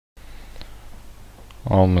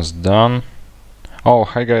Almost done. Oh,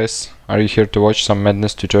 hi guys, are you here to watch some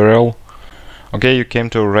madness tutorial? Okay, you came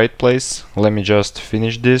to the right place. Let me just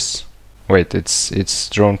finish this. Wait, it's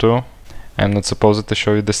TRON2. I'm not supposed to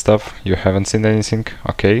show you this stuff. You haven't seen anything?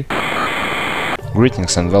 Okay.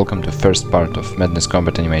 Greetings and welcome to first part of Madness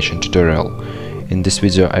Combat animation tutorial. In this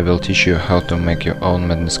video I will teach you how to make your own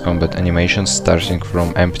Madness Combat animations starting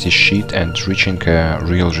from empty sheet and reaching a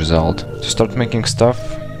real result. To start making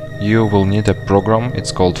stuff, you will need a program,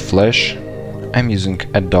 it's called Flash. I'm using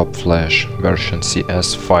Adobe Flash version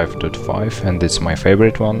CS 5.5 and it's my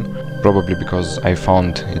favorite one, probably because I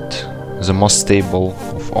found it the most stable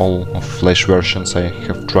of all of Flash versions I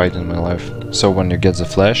have tried in my life. So when you get the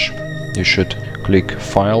Flash, you should click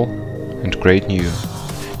File and Create New.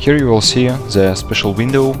 Here you will see the special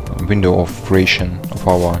window of creation of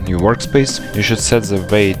our new workspace. You should set the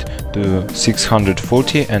weight to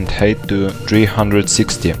 640 and height to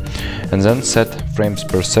 360 and then set frames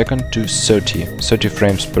per second to 30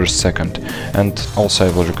 frames per second. And also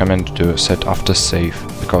I will recommend to set after save,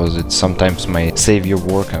 because it sometimes may save your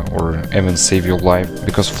work or even save your life,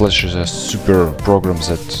 because Flash is a super program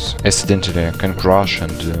that accidentally can crash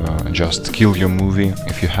and just kill your movie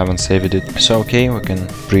if you haven't saved it. So okay, we can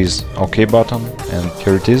press OK button and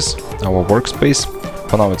here it is, our workspace.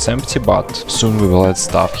 For now it's empty, but soon we will add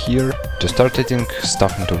stuff here. To start adding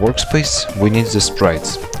stuff into workspace, we need the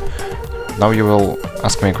sprites. Now you will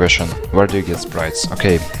ask me a question, where do you get sprites?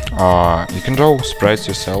 Okay, you can draw sprites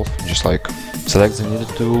yourself, just like select the needed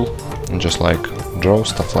tool and just like draw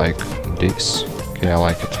stuff like this. Okay, I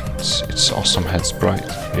like it, it's awesome head sprite,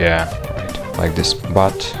 yeah, right, like this.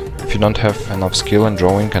 But if you don't have enough skill in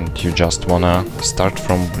drawing and you just wanna start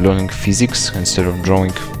from learning physics instead of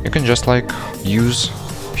drawing, you can just like use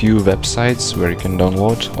few websites where you can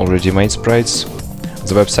download already made sprites.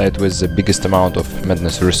 The website with the biggest amount of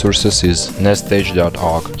Madness resources is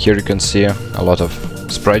nestage.org. Here you can see a lot of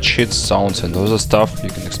sprite sheets, sounds and other stuff. You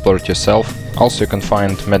can explore it yourself. Also you can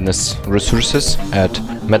find Madness resources at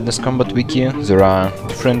Madness Combat Wiki. There are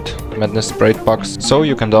different Madness sprite packs, so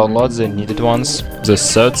you can download the needed ones. The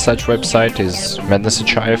third such website is Madness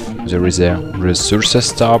Archive. There is a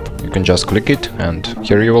resources tab. You can just click it and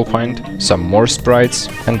here you will find some more sprites.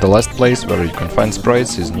 And the last place where you can find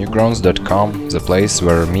sprites is newgrounds.com, the place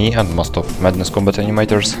where me and most of Madness Combat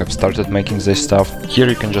animators have started making this stuff. Here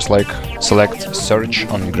you can just like select search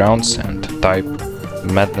on Grounds and type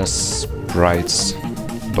Madness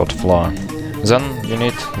Sprites.fla. Then you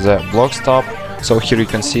need the blogs tab. So here you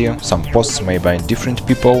can see some posts made by different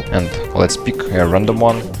people, and let's pick a random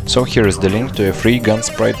one. So here is the link to a free gun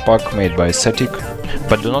sprite pack made by Static.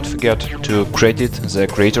 But do not forget to credit the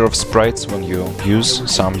creator of sprites when you use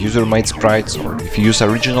some user-made sprites, or if you use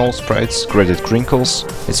original sprites, credit Crinkles,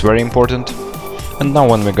 it's very important. And now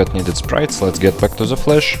when we got needed sprites, let's get back to the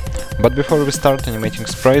Flash. But before we start animating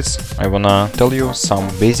sprites, I wanna tell you some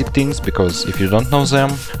basic things, because if you don't know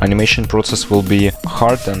them, animation process will be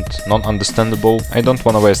hard and non-understandable. I don't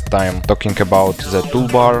wanna waste time talking about the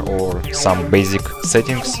toolbar or some basic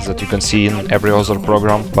settings that you can see in every other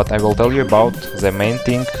program, but I will tell you about the main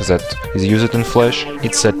thing that is used in Flash.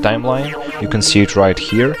 It's a timeline, you can see it right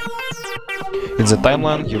here. In the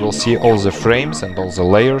timeline you will see all the frames and all the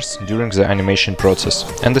layers during the animation process.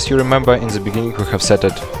 And as you remember, in the beginning we have set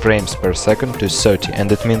it frames per second to 30,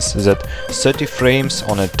 and it means that 30 frames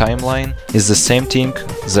on a timeline is the same thing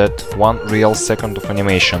that 1 real second of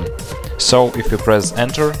animation. So if you press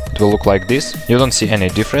enter, it will look like this. You don't see any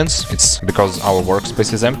difference, it's because our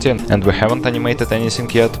workspace is empty and we haven't animated anything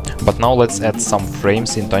yet. But now let's add some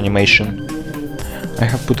frames into animation. I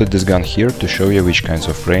have put this gun here to show you which kinds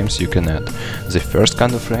of frames you can add. The first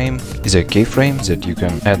kind of frame is a keyframe that you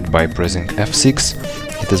can add by pressing F6.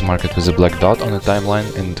 It is marked with a black dot on the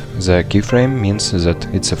timeline, and the keyframe means that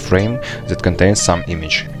it's a frame that contains some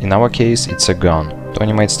image. In our case, it's a gun. To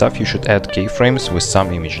animate stuff, you should add keyframes with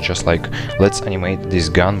some image, just like let's animate this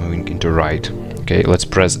gun moving into right. Okay, let's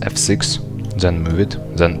press F6, then move it,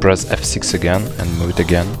 then press F6 again and move it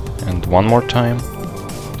again, and one more time,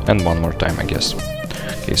 and one more time, I guess.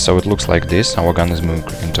 Okay, so it looks like this, our gun is moving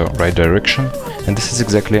into right direction, and this is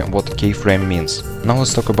exactly what keyframe means. Now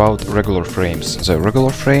let's talk about regular frames. The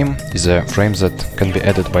regular frame is a frame that can be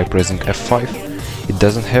added by pressing F5. It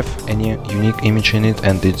doesn't have any unique image in it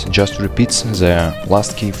and it just repeats the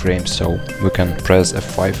last keyframe, so we can press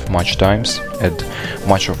F5 much times, add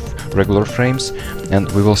much of regular frames,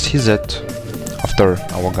 and we will see that after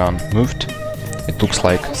our gun moved, it looks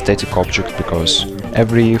like static object because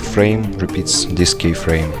every frame repeats this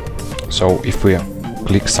keyframe. So if we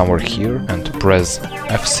click somewhere here and press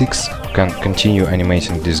F6, we can continue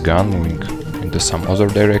animating this gun moving in some other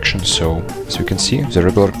direction. So as you can see, the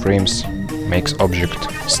regular frames makes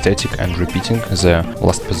object static and repeating the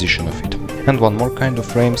last position of it. And one more kind of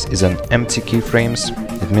frames is an empty keyframes.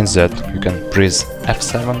 It means that you can press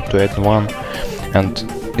F7 to add one, and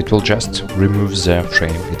it will just remove the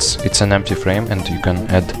frame. It's an empty frame, and you can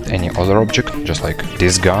add any other object, just like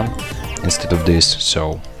this gun instead of this.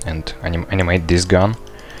 So, and animate this gun.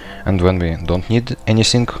 And when we don't need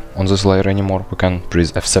anything on this layer anymore, we can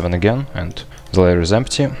press F7 again, and the layer is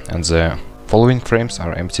empty, and the following frames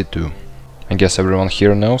are empty too. I guess everyone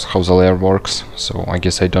here knows how the layer works, so I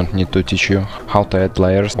guess I don't need to teach you how to add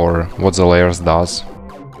layers or what the layers does.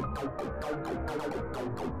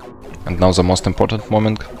 And now the most important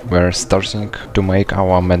moment, we're starting to make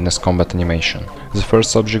our Madness Combat animation. The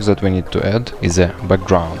first object that we need to add is a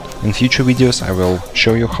background. In future videos I will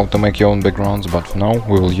show you how to make your own backgrounds, but for now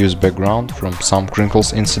we will use background from some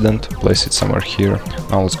crinkles incident, place it somewhere here.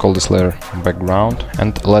 Now let's call this layer background,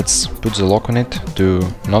 and let's put the lock on it to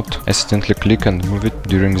not accidentally click and move it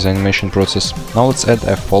during the animation process. Now let's add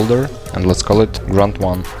a folder, and let's call it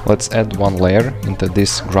Grunt1. Let's add one layer into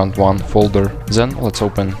this Grunt1 folder. Then let's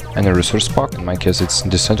open any resource pack. In my case it's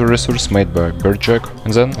the center resource made by Birdjack.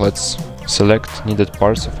 And then let's select needed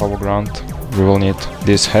parts of our grunt. We will need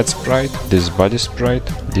this head sprite, this body sprite,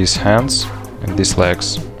 these hands and these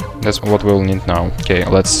legs. That's what we'll need now. Okay,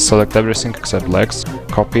 let's select everything except legs,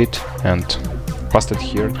 copy it and paste it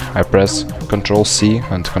here. I press Ctrl C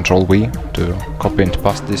and Ctrl V to copy and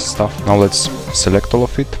paste this stuff. Now let's select all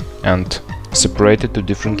of it and separate it to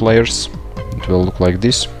different layers. It will look like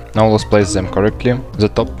this. Now let's place them correctly. The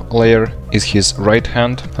top layer is his right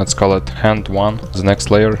hand, let's call it hand 1. The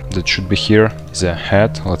next layer that should be here is a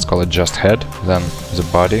head, let's call it just head. Then the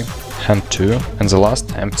body, hand 2. And the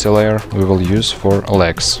last empty layer we will use for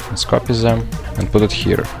legs. Let's copy them and put it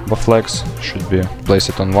here. Both legs should be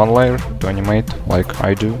placed on one layer to animate like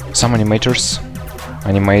I do. Some animators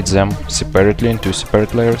animate them separately in two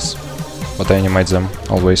separate layers, but I animate them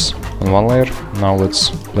always on one layer. Now let's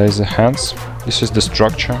place the hands. This is the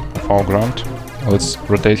structure of our grunt. Let's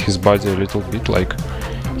rotate his body a little bit, like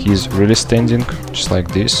he's really standing, just like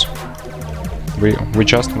this. We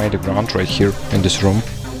just made a grunt right here in this room.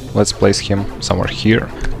 Let's place him somewhere here.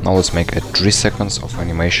 Now let's make a 3 seconds of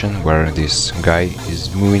animation where this guy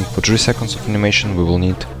is moving. For 3 seconds of animation we will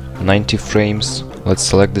need 90 frames. Let's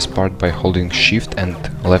select this part by holding Shift and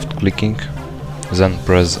left clicking, then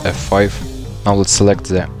press F5. Now let's select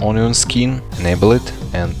the onion skin, enable it,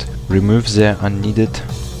 and remove the unneeded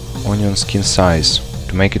onion skin size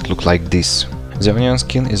to make it look like this. The onion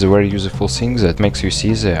skin is a very useful thing that makes you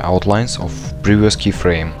see the outlines of previous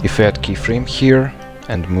keyframe. If we add keyframe here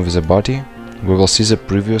and move the body, we will see the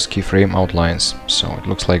previous keyframe outlines, so it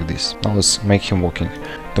looks like this. Now let's make him walking.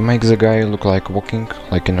 To make the guy look like walking,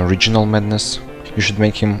 like in original Madness, you should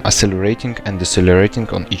make him accelerating and decelerating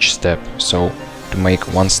on each step. So to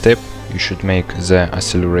make one step, you should make the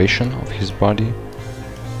acceleration of his body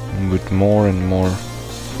with more and more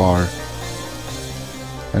far,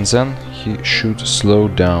 and then he should slow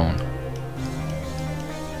down.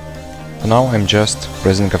 Now I'm just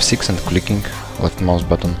pressing F6 and clicking left mouse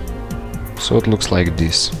button, so it looks like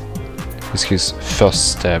this. This is his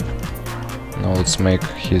first step. Now let's make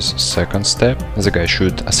his second step. The guy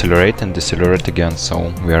should accelerate and decelerate again,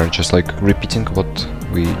 so we are just like repeating what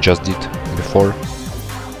we just did before.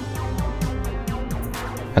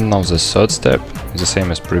 And now the third step is the same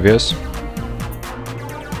as previous.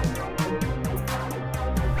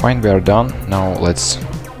 Fine, we are done. Now let's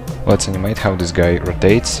animate how this guy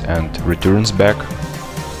rotates and returns back.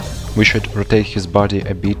 We should rotate his body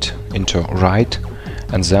a bit into right,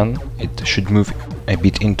 and then it should move a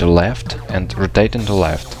bit into left and rotate into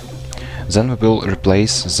left. Then we will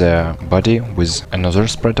replace the body with another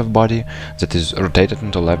sprite of body that is rotated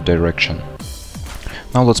into left direction.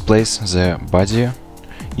 Now let's place the body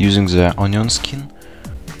using the onion skin.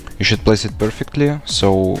 You should place it perfectly,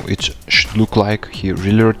 so it should look like he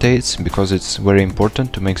really rotates, because it's very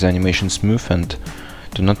important to make the animation smooth and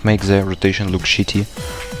to not make the rotation look shitty.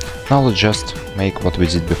 Now let's just make what we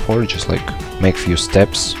did before, just like make few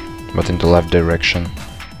steps, but in the left direction.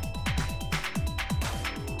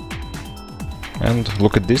 And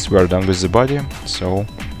look at this, we are done with the body, so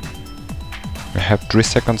we have 3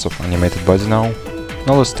 seconds of animated body now.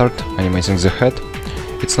 Now let's start animating the head.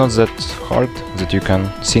 It's not that hard that you can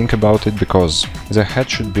think about it, because the head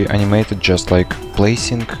should be animated just like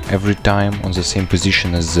placing every time on the same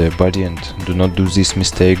position as the body, and do not do this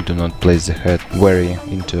mistake, do not place the head very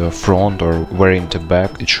into front or very into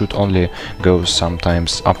back. It should only go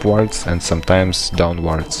sometimes upwards and sometimes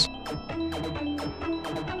downwards.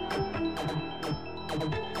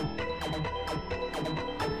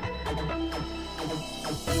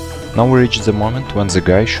 Now we reach the moment when the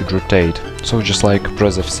guy should rotate. So just like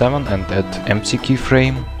press F7 and add empty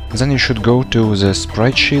keyframe. Then you should go to the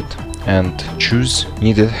sprite sheet and choose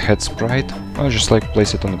needed head sprite. Or just like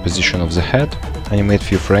place it on the position of the head, animate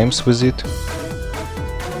few frames with it.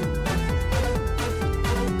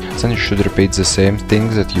 Then you should repeat the same thing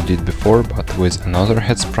that you did before, but with another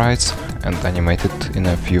head sprites, and animate it in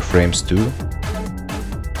a few frames too.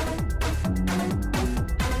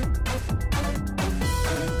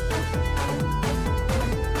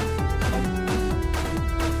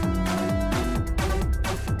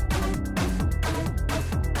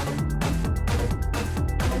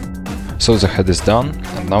 So the head is done,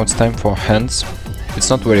 and now it's time for hands.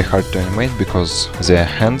 It's not very hard to animate because the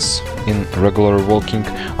hands in regular walking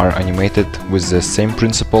are animated with the same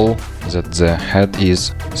principle that the head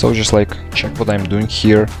is. So just like check what I'm doing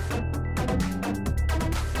here.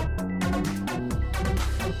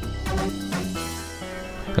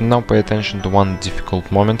 And now pay attention to one difficult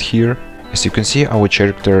moment here. As you can see, our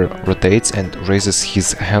character rotates and raises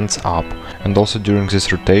his hands up, and also during this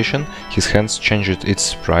rotation his hands changed its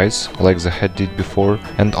sprites like the head did before,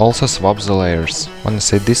 and also swaps the layers. When I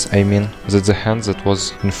say this, I mean that the hand that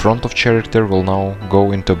was in front of character will now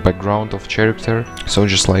go into background of character. So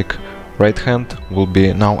just like right hand will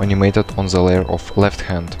be now animated on the layer of left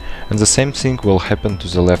hand, and the same thing will happen to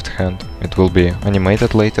the left hand. It will be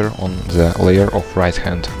animated later on the layer of right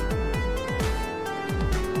hand.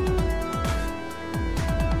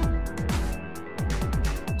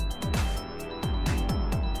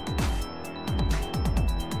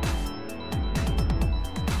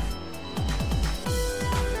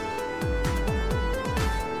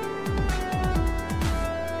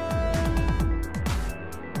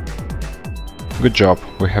 Good job,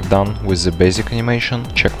 we have done with the basic animation.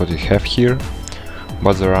 Check what we have here.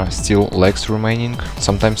 But there are still legs remaining.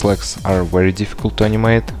 Sometimes legs are very difficult to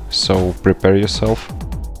animate, so prepare yourself.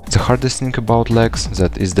 The hardest thing about legs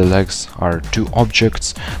that is the legs are two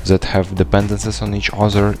objects that have dependencies on each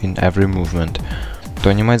other in every movement. To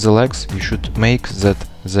animate the legs, you should make that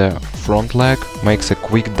the front leg makes a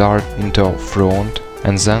quick dart into front,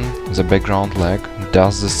 and then the background leg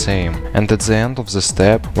does the same. And at the end of the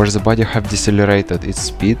step, where the body have decelerated its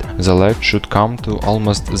speed, the leg should come to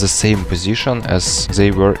almost the same position as they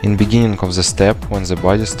were in beginning of the step when the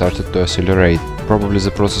body started to accelerate. Probably the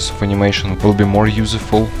process of animation will be more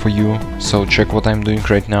useful for you, so check what I'm doing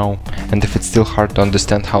right now. And if it's still hard to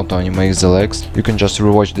understand how to animate the legs, you can just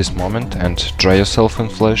rewatch this moment and try yourself in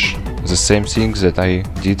Flash. The same thing that I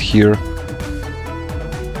did here.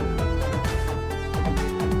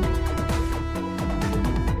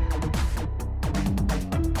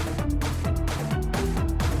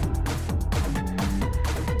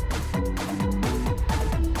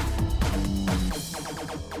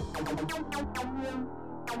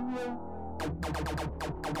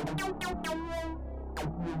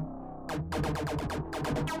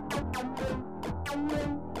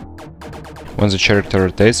 When the character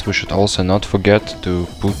rotates, we should also not forget to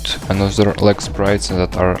put another leg sprites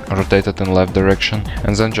that are rotated in left direction,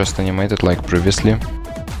 and then just animate it like previously.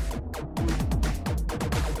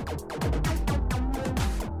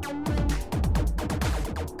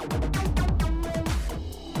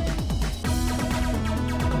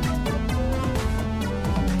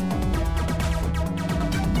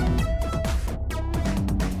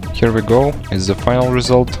 Here we go, it's the final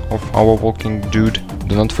result of our walking dude.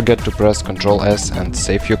 Do not forget to press Ctrl S and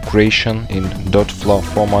save your creation in .flow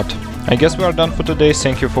format. I guess we are done for today.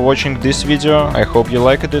 Thank you for watching this video. I hope you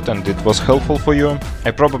liked it and it was helpful for you.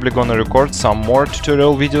 I probably gonna record some more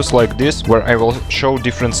tutorial videos like this, where I will show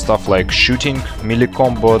different stuff like shooting, melee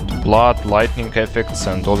combat, blood, lightning effects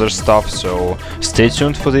and other stuff, so stay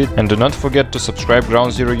tuned for it. And do not forget to subscribe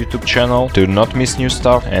Ground Zero YouTube channel to not miss new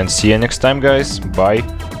stuff, and see you next time guys, bye!